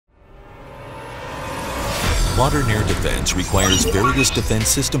Modern air defense requires various defense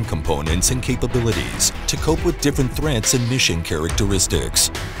system components and capabilities to cope with different threats and mission characteristics.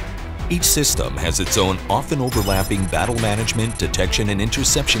 Each system has its own often overlapping battle management, detection, and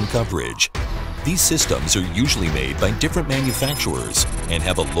interception coverage. These systems are usually made by different manufacturers and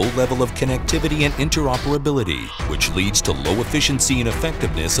have a low level of connectivity and interoperability, which leads to low efficiency and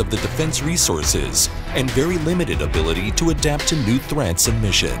effectiveness of the defense resources and very limited ability to adapt to new threats and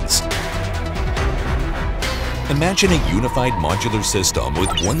missions. Imagine a unified modular system with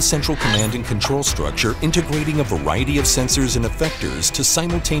one central command and control structure integrating a variety of sensors and effectors to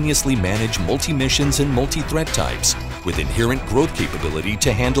simultaneously manage multi-missions and multi-threat types with inherent growth capability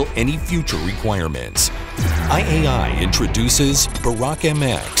to handle any future requirements. IAI introduces Barak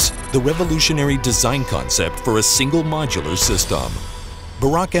MX, the revolutionary design concept for a single modular system.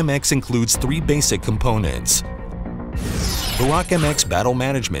 Barak MX includes three basic components. Barak MX Battle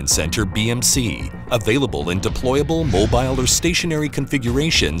Management Center BMC, available in deployable, mobile, or stationary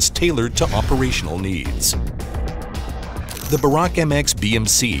configurations tailored to operational needs. The Barak MX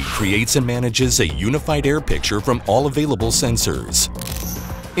BMC creates and manages a unified air picture from all available sensors,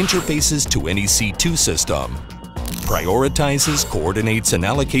 interfaces to any C2 system, prioritizes, coordinates, and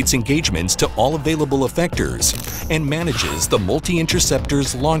allocates engagements to all available effectors, and manages the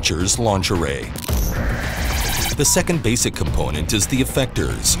multi-interceptors launcher's launch array. The second basic component is the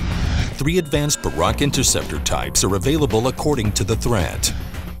effectors. Three advanced Barak interceptor types are available according to the threat.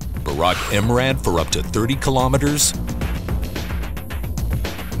 Barak MRAD for up to 30 kilometers,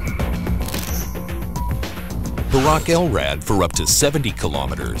 Barak LRAD for up to 70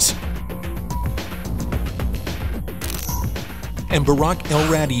 kilometers, and Barak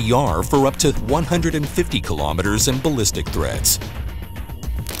LRAD ER for up to 150 kilometers and ballistic threats.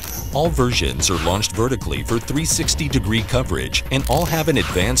 All versions are launched vertically for 360-degree coverage and all have an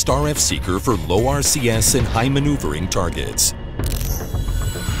advanced RF seeker for low RCS and high maneuvering targets.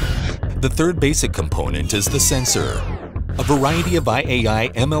 The third basic component is the sensor. A variety of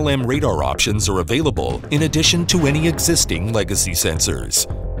IAI MLM radar options are available in addition to any existing legacy sensors.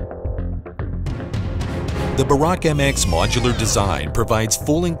 The Barak MX modular design provides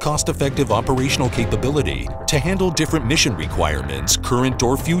full and cost-effective operational capability to handle different mission requirements, current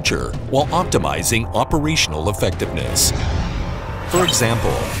or future, while optimizing operational effectiveness. For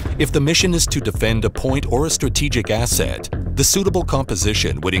example, if the mission is to defend a point or a strategic asset, the suitable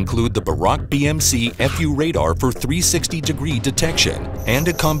composition would include the Barak BMC FU radar for 360-degree detection and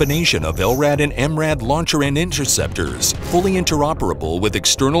a combination of LRAD and MRAD launcher and interceptors, fully interoperable with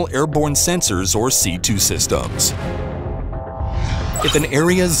external airborne sensors or C2 systems. If an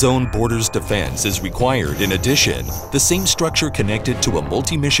area zone borders defense is required in addition, the same structure connected to a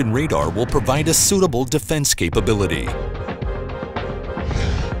multi-mission radar will provide a suitable defense capability.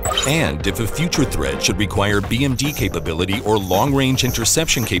 And if a future threat should require BMD capability or long-range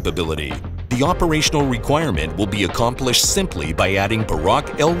interception capability, the operational requirement will be accomplished simply by adding Barak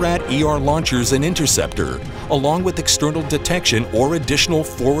LRAD ER launchers and interceptor, along with external detection or additional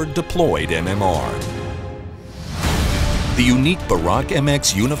forward-deployed MMR. The unique Barak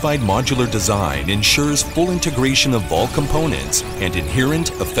MX unified modular design ensures full integration of all components and inherent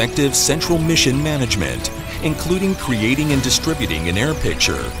effective central mission management, including creating and distributing an air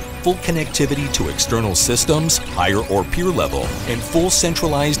picture, full connectivity to external systems, higher or peer level, and full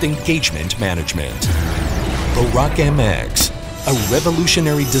centralized engagement management. Barak MX, a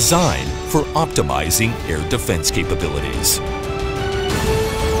revolutionary design for optimizing air defense capabilities.